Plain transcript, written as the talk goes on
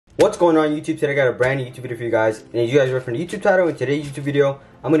What's going on YouTube? Today I got a brand new YouTube video for you guys. And as you guys read from the YouTube title, in today's YouTube video,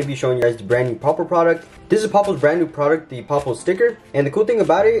 I'm going to be showing you guys the brand new Popl product. This is Popl's brand new product, the Popl sticker. And the cool thing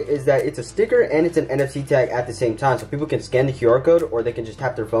about it is that it's a sticker and it's an NFC tag at the same time. So people can scan the QR code or they can just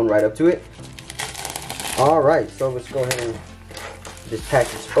tap their phone right up to it. Alright, so let's go ahead and this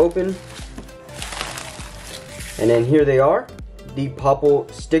package open. And then here they are, the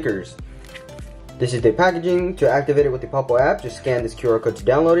Popl stickers. This is the packaging. To activate it with the Popl app, just scan this QR code to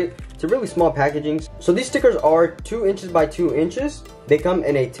download it. It's a really small packaging. So these stickers are 2 inches by 2 inches. They come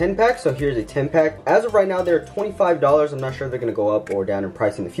in a 10 pack, so here's a 10 pack. As of right now, they're $25. I'm not sure if they're gonna go up or down in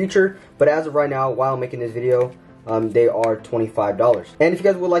price in the future, but as of right now, while I'm making this video, they are $25. And if you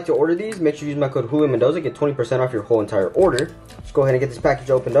guys would like to order these, make sure you use my code Julio Mendoza, get 20% off your whole entire order. Let's go ahead and get this package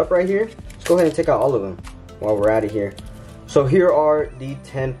opened up right here. Let's go ahead and take out all of them while we're at it here. So here are the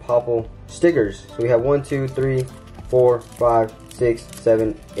 10 Popl stickers. So we have 1, 2, 3, 4, 5, 6,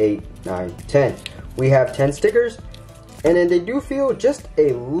 7, 8, 9, 10. We have 10 stickers, and then they do feel just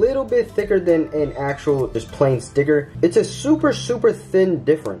a little bit thicker than an actual just plain sticker. It's a super thin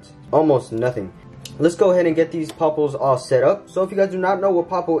difference, almost nothing. Let's go ahead and get these Popls all set up. So if you guys do not know what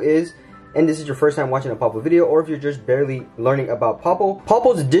Popl is, and this is your first time watching a Popl video, or if you're just barely learning about Popl,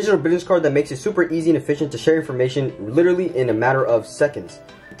 Popl is a digital business card that makes it super easy and efficient to share information literally in a matter of seconds.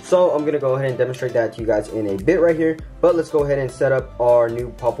 So I'm gonna go ahead and demonstrate that to you guys in a bit right here, but let's go ahead and set up our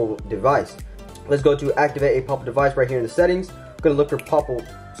new Popl device. Let's go to activate a Popl device right here in the settings. I'm gonna look for Popl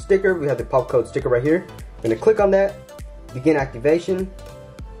sticker. We have the Pop code sticker right here. I'm gonna click on that, begin activation.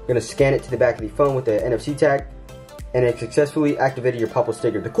 I'm gonna scan it to the back of the phone with the NFC tag, and it successfully activated your Popl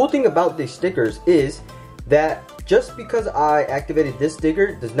sticker. The cool thing about these stickers is that just because I activated this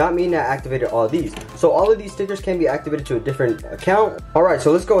sticker does not mean I activated all of these. So all of these stickers can be activated to a different account. Alright,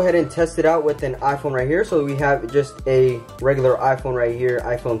 so let's go ahead and test it out with an iPhone right here. So we have just a regular iPhone right here,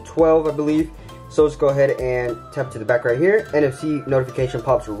 iPhone 12 I believe. So let's go ahead and tap to the back right here. NFC notification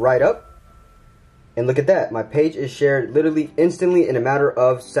pops right up. And look at that, my page is shared literally instantly in a matter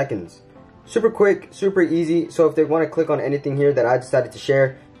of seconds. Super quick, super easy. So if they want to click on anything here that I decided to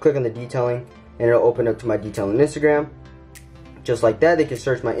share, click on the detailing and it'll open up to my detailing Instagram. Just like that, they can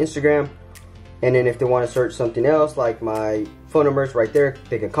search my Instagram. And then if they want to search something else, like my phone numbers right there,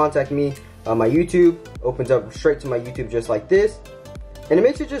 they can contact me. My YouTube opens up straight to my YouTube just like this. And it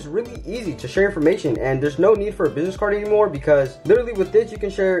makes it just really easy to share information, and there's no need for a business card anymore, because literally with this you can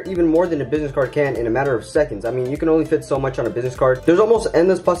share even more than a business card can in a matter of seconds. I mean, you can only fit so much on a business card. There's almost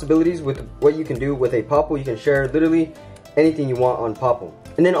endless possibilities with what you can do with a Popl. You can share literally anything you want on Popl.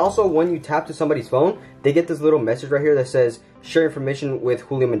 And then also when you tap to somebody's phone, they get this little message right here that says share information with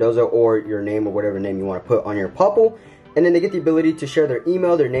Julio Mendoza, or your name or whatever name you want to put on your Popl. And then they get the ability to share their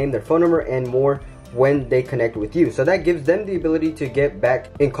email, their name, their phone number, and more when they connect with you. So that gives them the ability to get back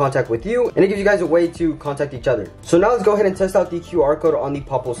in contact with you, and it gives you guys a way to contact each other. So now let's go ahead and test out the QR code on the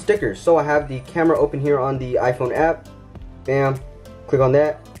Popl stickers. So I have the camera open here on the iPhone app. Bam, click on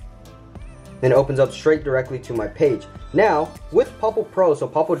that. Then it opens up straight directly to my page. Now with Popl Pro, so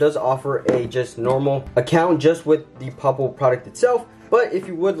Popl does offer a just normal account just with the Popl product itself. But if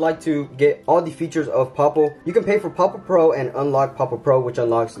you would like to get all the features of Popl, you can pay for Popl Pro and unlock Popl Pro, which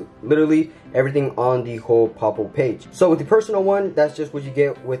unlocks literally everything on the whole Popl page. So with the personal one, that's just what you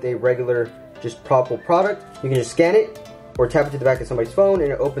get with a regular just Popl product. You can just scan it or tap it to the back of somebody's phone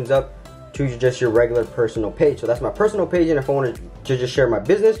and it opens up to just your regular personal page. So that's my personal page, and if I want to just share my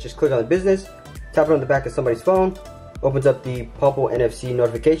business, just click on the business, tap it on the back of somebody's phone, opens up the Popl NFC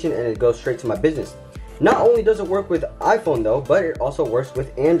notification, and it goes straight to my business. Not only does it work with iPhone though, but it also works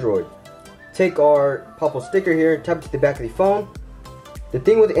with Android. Take our Popl sticker here, tap it to the back of the phone. The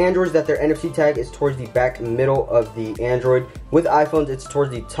thing with Android is that their NFC tag is towards the back middle of the Android. With iPhones, it's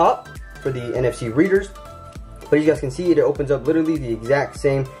towards the top for the NFC readers. But as you guys can see, it opens up literally the exact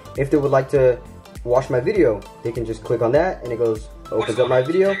same. If they would like to watch my video, they can just click on that and it opens up my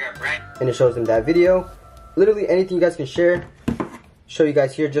video and it shows them that video. Literally anything you guys can share. Show you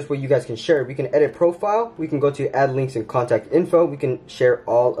guys here just what you guys can share. We can edit profile, we can go to add links and contact info, we can share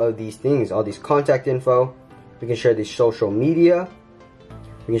all of these things, all these contact info, we can share this social media,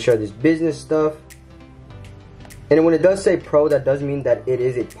 we can share this business stuff. And when it does say pro, that does mean that it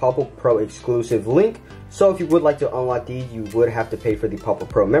is a Popl Pro exclusive link. So if you would like to unlock these, you would have to pay for the Popl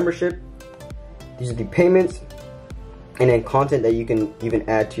Pro membership. These are the payments, and then content that you can even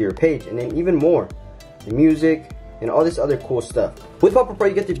add to your page, and then even more, the music, and all this other cool stuff. With Popl Pro,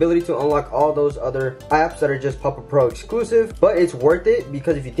 you get the ability to unlock all those other apps that are just Popl Pro exclusive, but it's worth it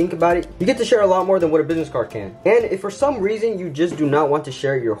because if you think about it, you get to share a lot more than what a business card can. And if for some reason you just do not want to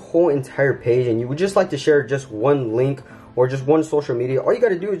share your whole entire page and you would just like to share just one link or just one social media, all you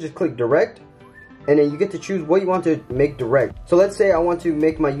gotta do is just click direct, and then you get to choose what you want to make direct. So let's say I want to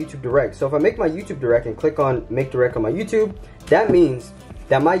make my YouTube direct. So if I make my YouTube direct and click on make direct on my YouTube, that means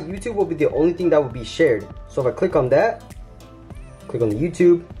that my YouTube will be the only thing that will be shared. So if I click on that, click on the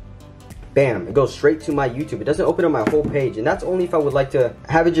YouTube, bam, it goes straight to my YouTube. It doesn't open up my whole page, and that's only if I would like to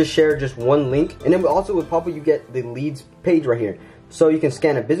have it just share just one link. And then also with Popl, you get the leads page right here. So you can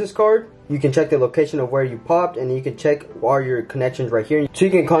scan a business card, you can check the location of where you popped, and you can check all your connections right here. So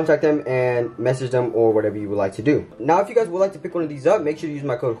you can contact them and message them or whatever you would like to do. Now, if you guys would like to pick one of these up, make sure to use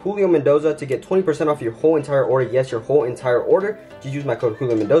my code Julio Mendoza to get 20% off your whole entire order. Yes, your whole entire order. Just use my code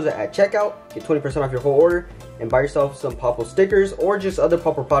Julio Mendoza at checkout, get 20% off your whole order, and buy yourself some Popl stickers or just other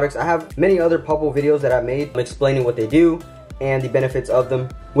Popl products. I have many other Popl videos that I made explaining what they do and the benefits of them.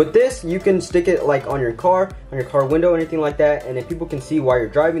 With this, you can stick it like on your car window, anything like that, and then people can see while you're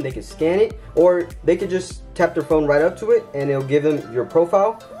driving. They can scan it, or they could just tap their phone right up to it and it'll give them your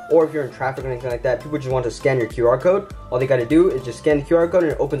profile. Or if you're in traffic or anything like that, people just want to scan your QR code. All they gotta do is just scan the QR code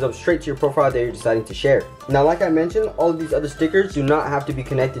and it opens up straight to your profile that you're deciding to share. Now, like I mentioned, all of these other stickers do not have to be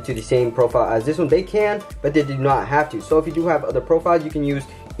connected to the same profile as this one. They can, but they do not have to. So if you do have other profiles, you can use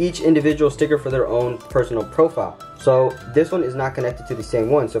each individual sticker for their own personal profile. So this one is not connected to the same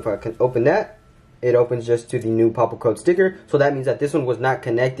one. So if I can open that, it opens just to the new Popl code sticker. So that means that this one was not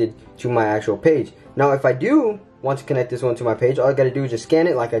connected to my actual page. Now, if I do want to connect this one to my page, all I gotta do is just scan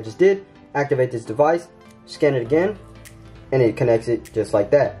it like I just did, activate this device, scan it again, and it connects it just like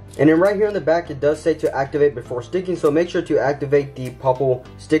that. And then right here on the back, it does say to activate before sticking, so make sure to activate the Popl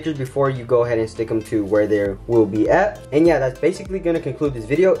stickers before you go ahead and stick them to where they will be at. And yeah, that's basically gonna conclude this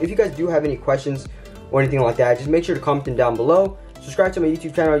video. If you guys do have any questions or anything like that, just make sure to comment them down below. Subscribe to my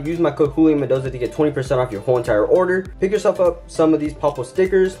YouTube channel. Use my code Julio Mendoza to get 20% off your whole entire order. Pick yourself up some of these Popl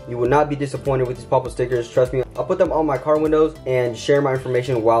stickers. You will not be disappointed with these Popl stickers. Trust me, I'll put them on my car windows and share my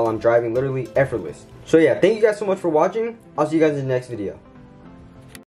information while I'm driving, literally effortless. So yeah, thank you guys so much for watching. I'll see you guys in the next video.